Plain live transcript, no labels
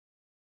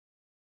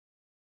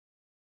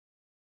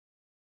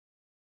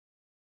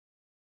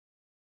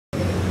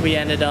we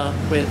ended up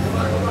with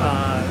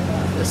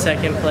the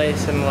second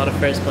place and a lot of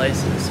first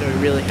places, so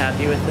we're really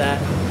happy with that.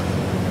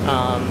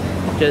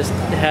 Just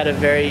had a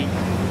very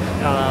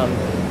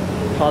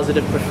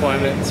positive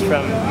performance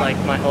from like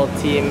my whole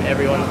team.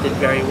 Everyone did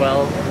very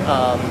well.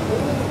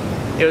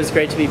 It was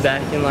great to be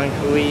back in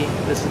Langkawi.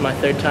 This is my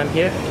third time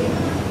here.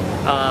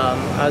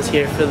 I was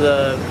here for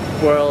the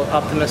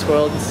Optimus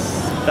Worlds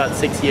about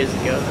 6 years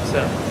ago, so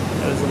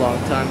it was a long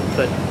time,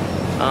 but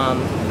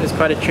it was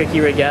quite a tricky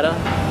regatta.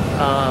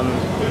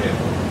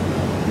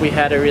 We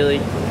had a really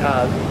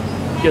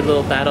good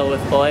little battle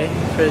with Boy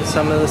for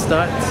some of the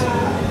starts,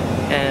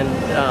 and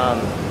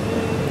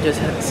just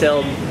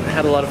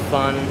had a lot of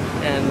fun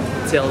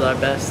and sailed our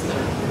best.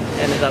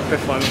 Ended up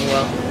performing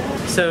well.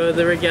 So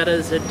the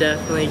regattas are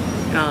definitely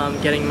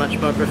getting much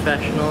more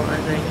professional. I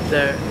think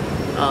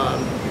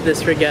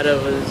this regatta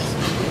was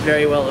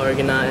very well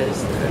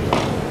organized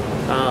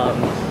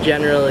and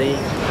generally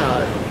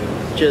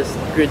just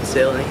good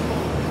sailing.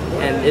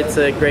 And it's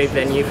a great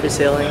venue for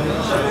sailing.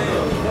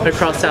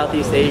 Across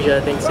Southeast Asia,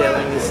 I think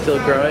sailing is still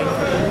growing.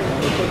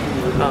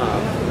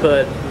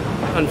 But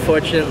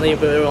unfortunately,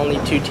 there were only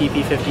 2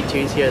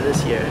 TP52s here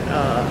this year.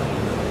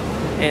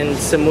 In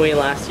Samui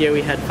last year,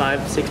 we had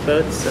 5-6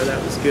 boats, so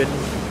that was good.